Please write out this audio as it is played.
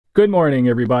Good morning,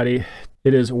 everybody.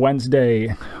 It is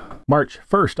Wednesday, March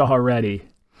 1st already,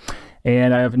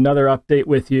 and I have another update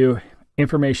with you,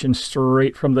 information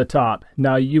straight from the top.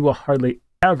 Now, you will hardly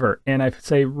ever, and I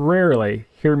say rarely,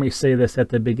 hear me say this at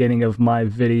the beginning of my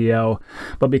video,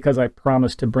 but because I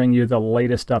promise to bring you the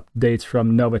latest updates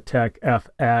from NovaTech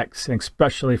FX, and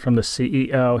especially from the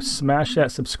CEO, smash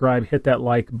that subscribe, hit that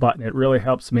like button. It really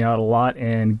helps me out a lot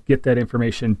and get that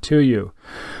information to you.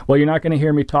 Well, you're not going to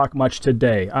hear me talk much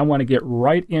today. I want to get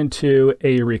right into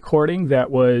a recording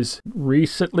that was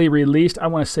recently released, I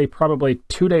want to say probably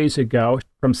 2 days ago,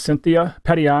 from Cynthia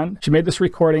Petion. She made this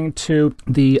recording to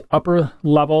the upper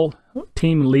level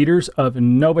team leaders of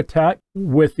NovaTech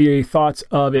with the thoughts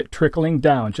of it trickling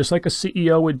down, just like a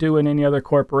CEO would do in any other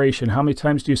corporation. How many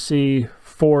times do you see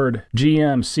Ford,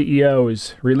 GM,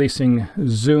 CEOs releasing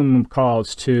Zoom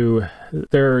calls to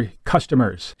their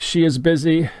customers? She is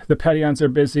busy, the Petions are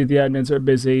busy, the admins are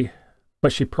busy,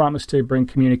 but she promised to bring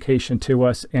communication to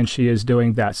us, and she is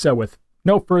doing that. So with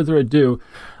no further ado,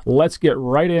 let's get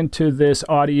right into this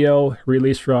audio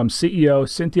release from CEO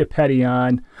Cynthia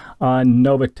Petion on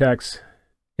NovaTech's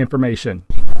information.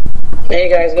 Hey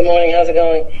guys, good morning. How's it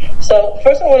going? So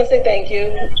first I want to say thank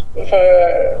you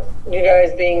for you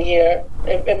guys being here.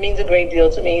 It means a great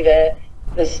deal to me that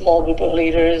this small group of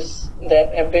leaders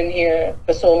that have been here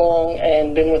for so long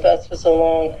and been with us for so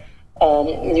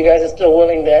long, you guys are still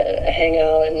willing to hang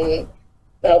out and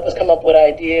help us come up with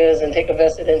ideas and take a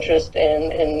vested interest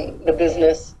in the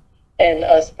business and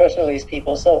us personally as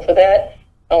people. So for that,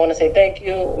 I want to say thank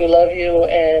you. We love you,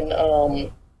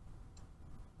 and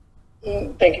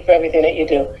thank you for everything that you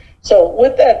do. So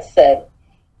with that said,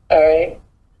 all right,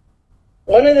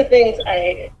 one of the things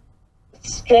I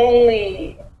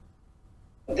strongly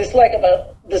dislike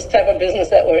about this type of business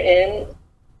that we're in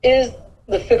is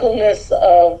the fickleness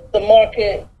of the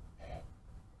market,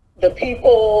 the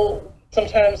people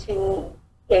sometimes who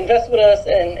invest with us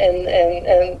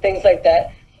and things like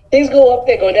that. Things go up,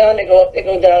 they go down, they go up, they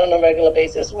go down on a regular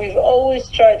basis. We've always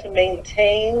tried to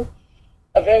maintain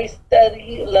a very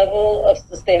steady level of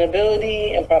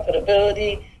sustainability and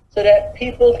profitability so that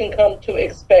people can come to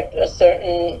expect a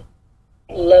certain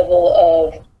level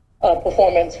of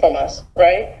performance from us,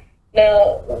 right?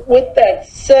 Now, with that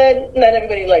said, not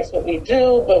everybody likes what we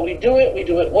do, but we do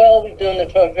it well. We've done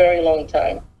it for a very long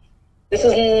time. This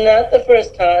is not the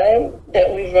first time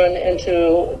that we've run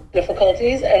into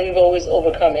difficulties, and we've always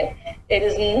overcome it. It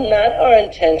is not our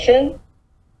intention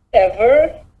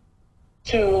ever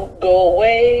to go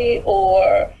away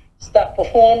or stop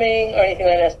performing or anything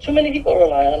like that. Too many people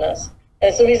rely on us, and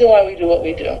it's the reason why we do what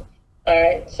we do. All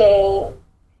right, so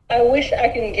I wish I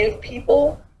can give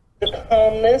people the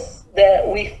calmness that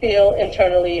we feel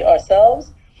internally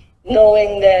ourselves,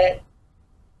 knowing that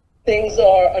things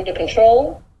are under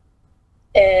control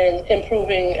and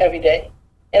improving every day.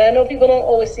 And I know people don't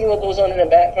always see what goes on in the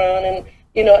background, and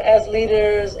you know, as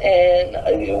leaders,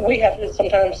 and we have to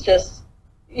sometimes just,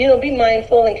 you know, be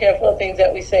mindful and careful of things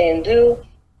that we say and do,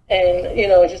 and you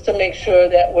know, just to make sure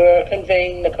that we're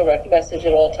conveying the correct message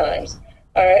at all times.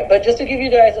 All right, but just to give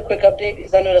you guys a quick update,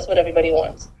 because I know that's what everybody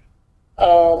wants.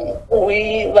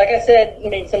 We, like I said,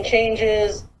 made some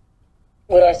changes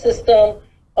with our system.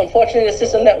 Unfortunately, the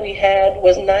system that we had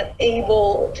was not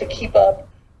able to keep up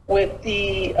with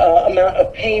the amount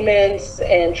of payments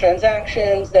and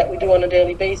transactions that we do on a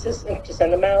daily basis and to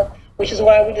send them out, which is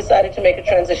why we decided to make a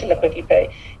transition to Quickie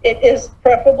Pay. It is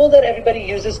preferable that everybody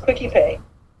uses Quickie Pay,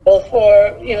 both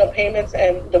for, you know, payments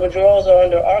and the withdrawals are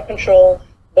under our control,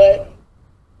 but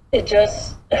it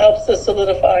just helps us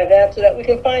solidify that so that we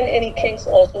can find any kinks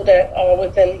also that are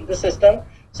within the system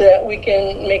so that we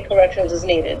can make corrections as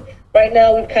needed. Right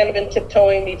now, we've kind of been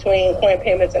tiptoeing between coin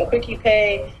payments and Quickie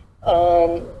Pay,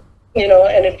 you know,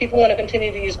 and if people want to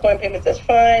continue to use coin payments, that's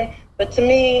fine. But to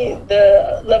me,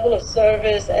 the level of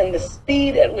service and the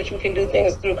speed at which we can do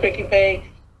things through Quickie Pay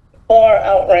far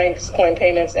outranks coin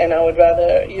payments, and I would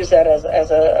rather use that as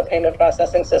a payment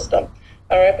processing system.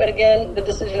 All right, but again, the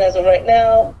decision as of right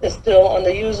now is still on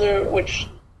the user, which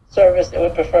service they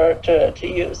would prefer to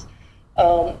use.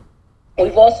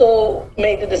 We've also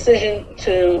made the decision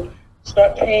to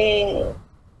start paying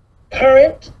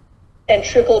current and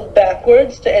trickle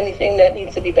backwards to anything that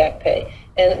needs to be back pay.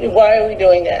 And why are we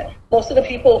doing that? Most of the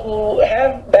people who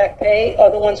have back pay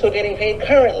are the ones who are getting paid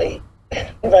currently,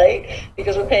 right?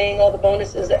 Because we're paying all the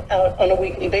bonuses out on a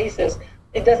weekly basis.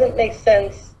 It doesn't make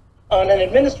sense on an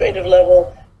administrative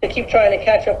level to keep trying to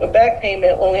catch up with back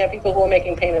payment when we have people who are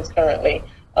making payments currently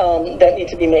that need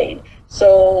to be made.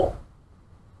 So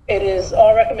it is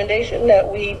our recommendation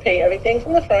that we pay everything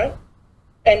from the front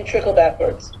and trickle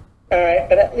backwards. All right,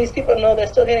 but at least people know they're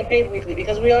still getting paid weekly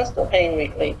because we are still paying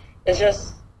weekly. It's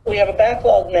just we have a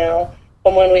backlog now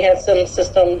from when we had some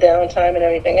system downtime and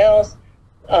everything else,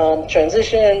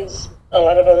 transitions, a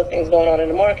lot of other things going on in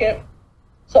the market.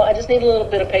 So I just need a little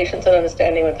bit of patience and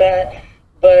understanding with that.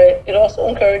 But it also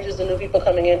encourages the new people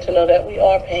coming in to know that we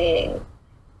are paying.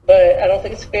 But I don't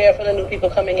think it's fair for the new people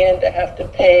coming in to have to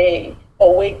pay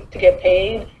or wait to get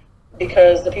paid,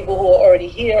 because the people who are already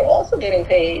here also getting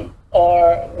paid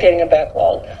are getting a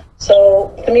backlog.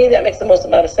 So to me, that makes the most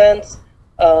amount of sense.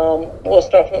 We'll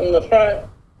start from the front,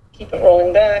 keep it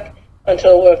rolling back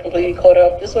until we're completely caught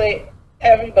up. This way,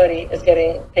 everybody is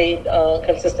getting paid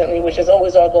consistently, which is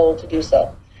always our goal to do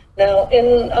so. Now,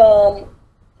 in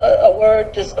a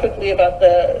word just quickly about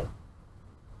the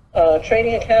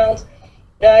trading accounts,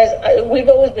 guys, we've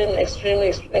always been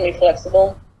extremely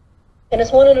flexible. And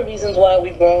it's one of the reasons why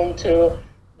we've grown to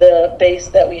the base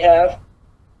that we have,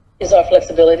 is our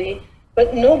flexibility.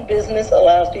 But no business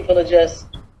allows people to just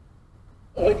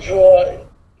withdraw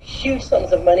huge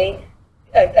sums of money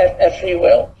at free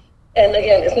will. And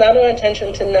again, it's not our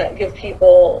intention to not give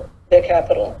people their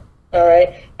capital, all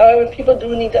right? However, people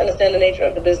do need to understand the nature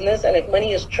of the business, and if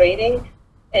money is trading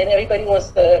and everybody wants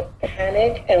to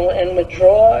panic and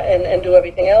withdraw and do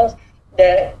everything else,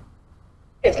 that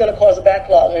it's going to cause a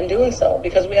backlog in doing so,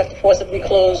 because we have to forcibly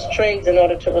close trades in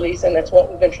order to release, and that's what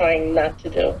we've been trying not to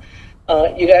do.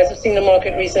 You guys have seen the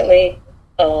market recently,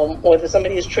 whether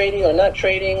somebody is trading or not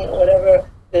trading, or whatever,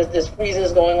 there's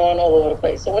freezes going on all over the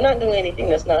place. So we're not doing anything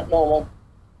that's not normal.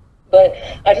 But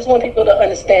I just want people to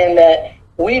understand that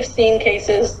we've seen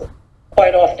cases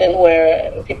quite often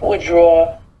where people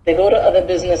withdraw, they go to other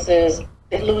businesses,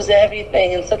 they lose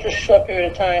everything in such a short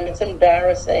period of time. It's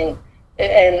embarrassing.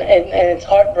 And it's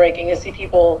heartbreaking to see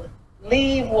people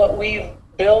leave what we've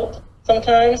built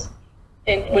sometimes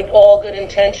with all good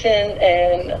intention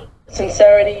and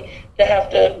sincerity, to have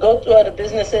to go to other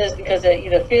businesses because they're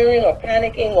either fearing or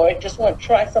panicking or just want to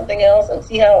try something else and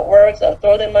see how it works, or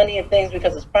throw their money at things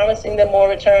because it's promising them more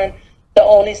return, to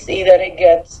only see that it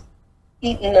gets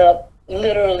eaten up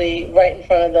literally right in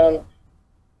front of them,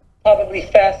 probably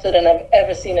faster than I've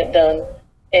ever seen it done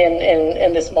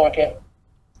in this market.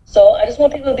 So I just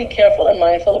want people to be careful and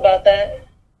mindful about that.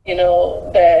 You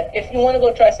know, that if you want to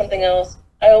go try something else,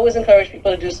 I always encourage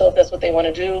people to do so if that's what they want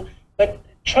to do. But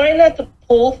try not to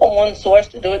pull from one source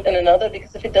to do it in another,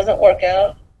 because if it doesn't work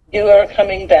out, you are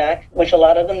coming back, which a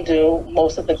lot of them do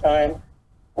most of the time,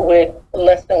 with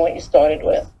less than what you started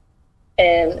with.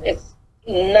 And it's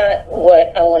not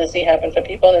what I want to see happen for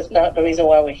people. It's not the reason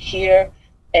why we're here.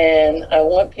 And I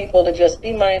want people to just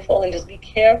be mindful and just be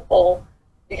careful,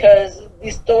 because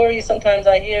these stories, sometimes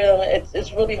I hear them,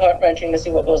 it's really heart-wrenching to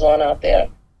see what goes on out there.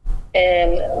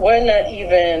 And we're not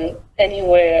even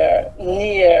anywhere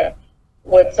near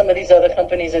what some of these other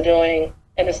companies are doing,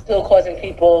 and it's still causing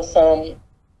people some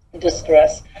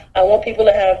distress. I want people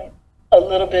to have a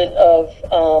little bit of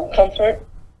comfort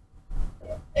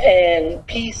and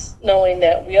peace, knowing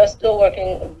that we are still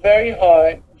working very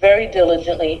hard, very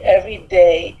diligently every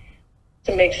day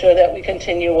to make sure that we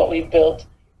continue what we've built.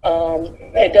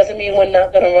 It doesn't mean we're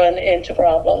not going to run into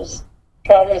problems.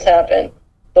 Problems happen,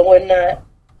 but we're not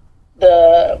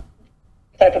the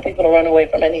type of people to run away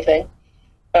from anything.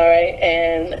 All right,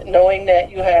 and knowing that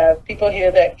you have people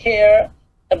here that care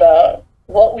about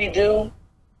what we do,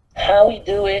 how we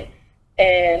do it,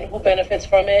 and who benefits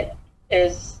from it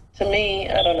is, to me,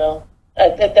 I don't know,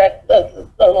 that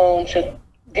alone should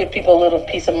give people a little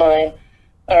peace of mind.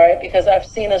 All right, because I've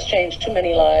seen us change too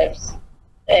many lives,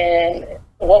 and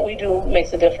what we do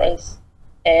makes a difference,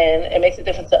 and it makes a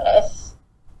difference to us.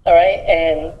 All right,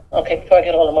 and okay, before I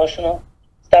get all emotional,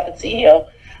 stop it, CEO.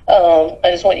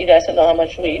 I just want you guys to know how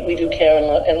much we do care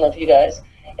and love you guys.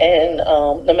 And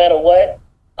no matter what,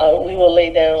 we will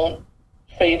lay down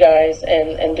for you guys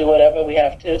and do whatever we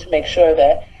have to make sure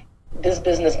that this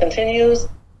business continues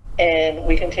and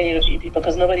we continue to feed people,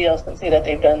 because nobody else can say that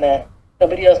they've done that.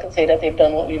 Nobody else can say that they've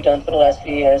done what we've done for the last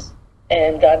few years.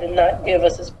 And God did not give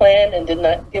us this plan and did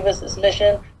not give us this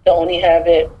mission to only have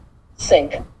it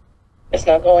sink. It's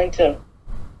not going to.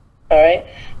 All right,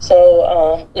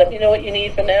 so let me know what you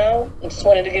need for now. I just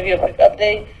wanted to give you a quick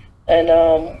update, and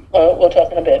we'll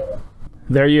talk in a bit.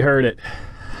 There you heard it.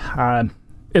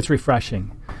 It's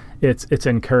refreshing. It's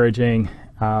encouraging.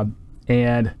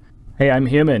 And hey, I'm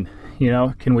human. You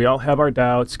know, can we all have our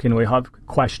doubts? Can we have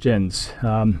questions?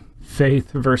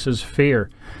 Faith versus fear.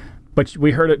 But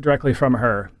we heard it directly from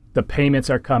her. The payments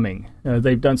are coming.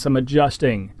 They've done some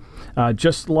adjusting.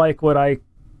 Just like what I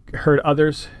heard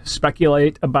others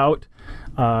speculate about,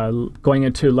 going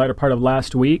into the latter part of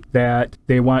last week that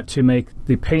they want to make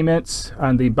the payments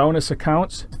on the bonus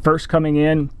accounts first coming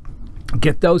in,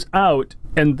 get those out,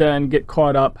 and then get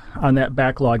caught up on that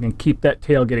backlog and keep that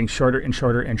tail getting shorter and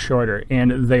shorter and shorter.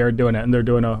 And they are doing it, and they're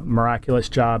doing a miraculous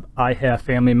job. I have a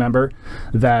family member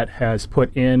that has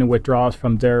put in withdrawals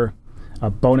from their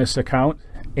bonus account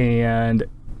and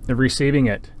receiving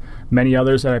it. Many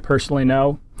others that I personally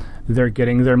know, they're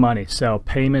getting their money. So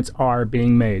payments are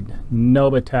being made.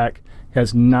 NovaTech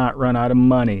has not run out of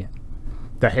money.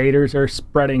 The haters are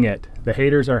spreading it. The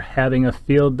haters are having a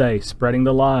field day spreading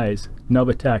the lies.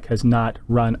 NovaTech has not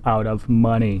run out of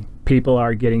money. People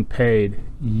are getting paid.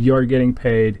 You're getting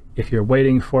paid. If you're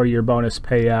waiting for your bonus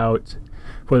payout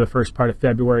for the first part of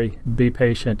February, be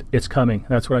patient. It's coming.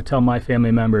 That's what I tell my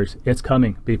family members. It's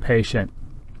coming. Be patient.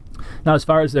 Now, as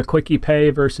far as the quickie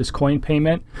pay versus coin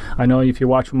payment, I know if you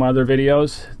watch my other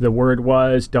videos, the word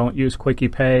was don't use quickie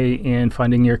pay in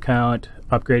funding your account,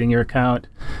 upgrading your account.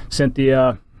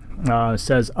 Cynthia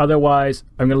says otherwise.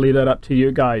 I'm going to leave that up to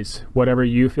you guys, whatever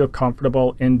you feel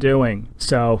comfortable in doing.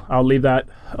 So I'll leave that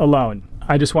alone.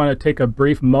 I just want to take a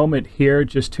brief moment here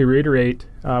just to reiterate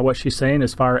what she's saying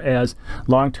as far as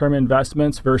long-term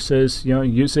investments versus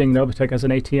using NovaTech as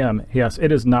an ATM. Yes,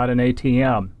 it is not an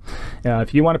ATM.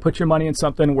 If you want to put your money in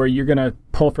something where you're going to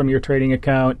pull from your trading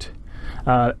account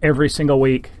every single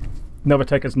week,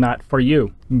 NovaTech is not for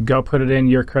you. Go put it in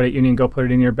your credit union, go put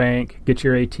it in your bank, get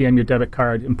your ATM, your debit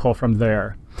card, and pull from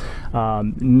there.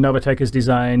 NovaTech is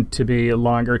designed to be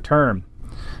longer term.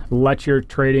 Let your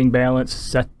trading balance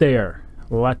set there.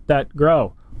 Let that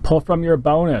grow. Pull from your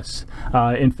bonus.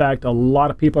 In fact, a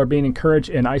lot of people are being encouraged,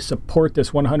 and I support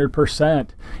this 100%,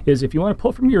 is if you want to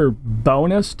pull from your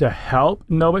bonus to help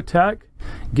NovaTech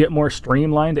get more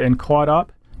streamlined and caught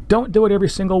up, don't do it every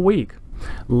single week.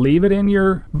 Leave it in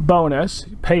your bonus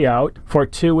payout for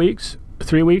 2 weeks,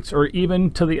 3 weeks, or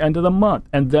even to the end of the month,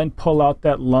 and then pull out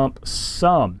that lump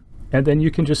sum. And then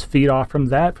you can just feed off from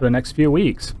that for the next few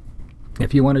weeks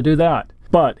if you want to do that.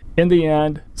 But in the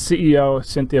end, CEO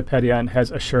Cynthia Petion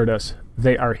has assured us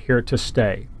they are here to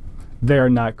stay. They're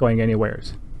not going anywhere.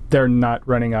 They're not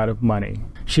running out of money.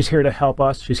 She's here to help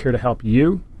us. She's here to help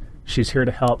you. She's here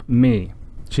to help me.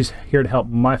 She's here to help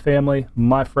my family,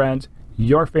 my friends,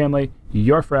 your family,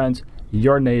 your friends,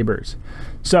 your neighbors.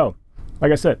 So,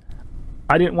 like I said,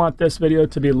 I didn't want this video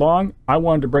to be long. I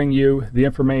wanted to bring you the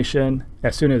information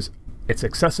as soon as it's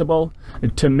accessible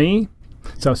to me.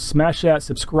 So smash that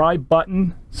subscribe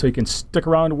button so you can stick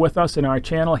around with us in our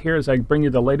channel here as I bring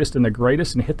you the latest and the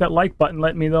greatest, and hit that like button.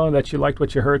 Let me know that you liked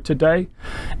what you heard today.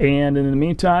 And in the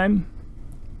meantime,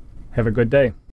 have a good day.